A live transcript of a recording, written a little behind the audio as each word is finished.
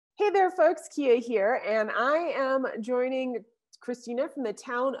there, folks. Kia here, and I am joining Kristina from the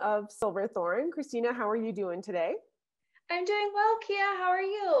town of Silverthorne. Kristina, how are you doing today? I'm doing well, Kia. How are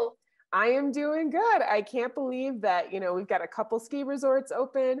you? I am doing good. I can't believe that, we've got a couple ski resorts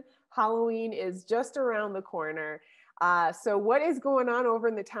open. Halloween is just around the corner. So what is going on over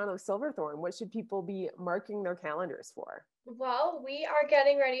in the town of Silverthorne? What should people be marking their calendars for? Well, we are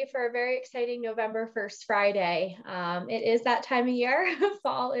getting ready for a very exciting November 1st Friday. It is that time of year.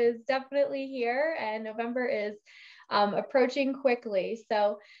 Fall is definitely here, and November is approaching quickly.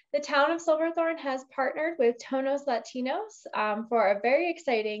 So the town of Silverthorne has partnered with Tonos Latinos for a very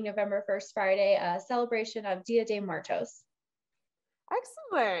exciting November 1st Friday celebration of Dia de Muertos.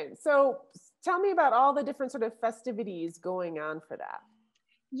 Excellent. So tell me about all the different sort of festivities going on for that.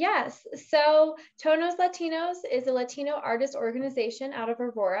 Yes, so Tonos Latinos is a Latino artist organization out of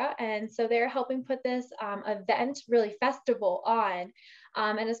Aurora, and so they're helping put this event, really festival, on.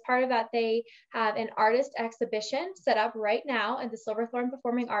 And as part of that, they have an artist exhibition set up right now at the Silverthorne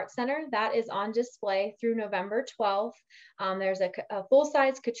Performing Arts Center that is on display through November 12th. There's a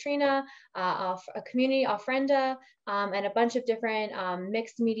full-size Katrina, a community ofrenda, and a bunch of different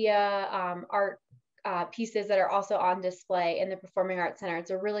mixed media art pieces that are also on display in the Performing Arts Center.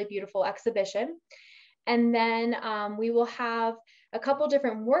 It's a really beautiful exhibition. And then we will have a couple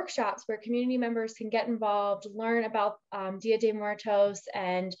different workshops where community members can get involved, learn about Dia de Muertos,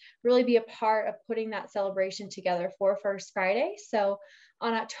 and really be a part of putting that celebration together for First Friday. So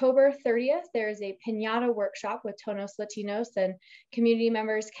on October 30th, there is a piñata workshop with Tonos Latinos, and community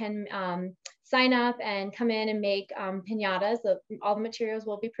members can sign up and come in and make piñatas. All the materials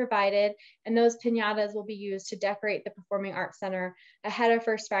will be provided, and those piñatas will be used to decorate the Performing Arts Center ahead of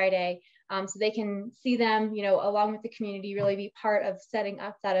First Friday, so they can see them, along with the community, really be part of setting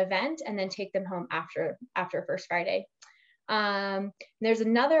up that event, and then take them home after First Friday. There's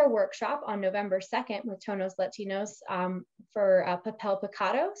another workshop on November 2nd with Tonos Latinos for Papel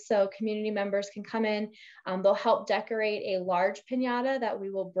Picado. So community members can come in. They'll help decorate a large piñata that we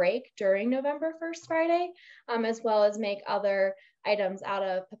will break during November 1st Friday, as well as make other items out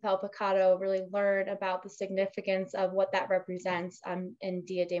of Papel Picado, really learn about the significance of what that represents in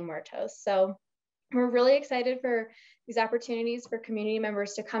Dia de Muertos. So we're really excited for these opportunities for community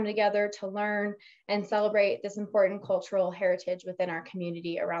members to come together to learn and celebrate this important cultural heritage within our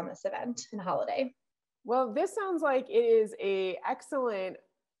community around this event and holiday. Well, this sounds like it is an excellent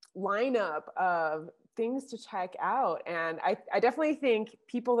lineup of things to check out. And I definitely think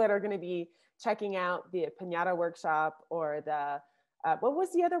people that are going to be checking out the piñata workshop or the, what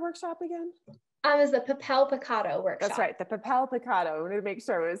was the other workshop again? It was the Papel Picado workshop. That's right, the Papel Picado. I wanted to make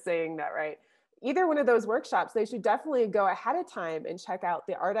sure I was saying that right. Either one of those workshops, they should definitely go ahead of time and check out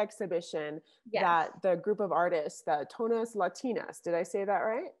the art exhibition that the group of artists, the Tonos Latinos, did I say that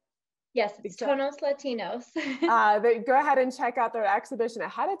right? Yes, it's Tonos Latinos. They go ahead and check out their exhibition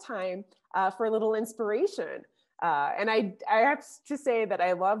ahead of time for a little inspiration. And I have to say that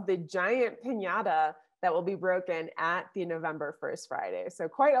I love the giant piñata that will be broken at the November 1st Friday. So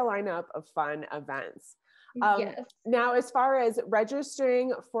quite a lineup of fun events. Yes. Now, as far as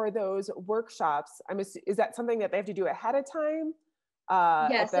registering for those workshops, is that something that they have to do ahead of time?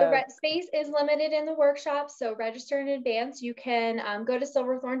 Yes, so space is limited in the workshops, so register in advance. You can go to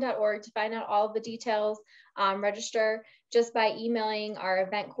silverthorne.org to find out all of the details. Register just by emailing our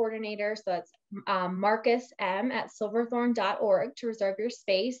event coordinator, so that's Marcus M at silverthorne.org to reserve your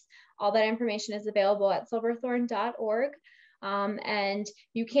space. All that information is available at silverthorne.org. And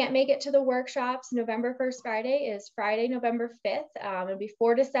you can't make it to the workshops. November 1st Friday is Friday, November 5th. It'll be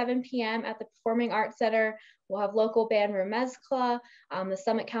 4 to 7 p.m. at the Performing Arts Center. We'll have local band Remezcla. The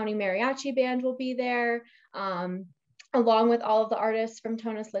Summit County Mariachi Band will be there, along with all of the artists from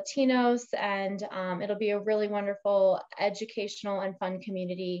Tonos Latinos. And it'll be a really wonderful educational and fun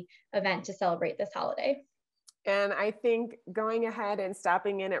community event to celebrate this holiday. And I think going ahead and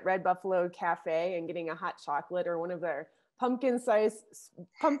stopping in at Red Buffalo Cafe and getting a hot chocolate or one of their pumpkin spice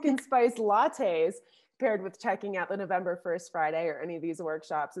lattes paired with checking out the November 1st Friday or any of these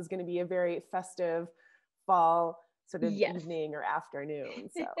workshops is going to be a very festive fall sort of evening or afternoon.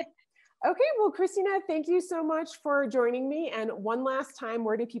 So, okay, well, Kristina, thank you so much for joining me. And one last time,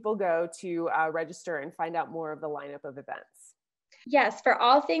 where do people go to register and find out more of the lineup of events? Yes, for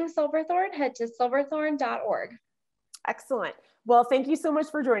all things Silverthorne, head to silverthorne.org. Excellent. Well, thank you so much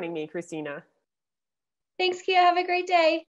for joining me, Kristina. Thanks, Kia. Have a great day.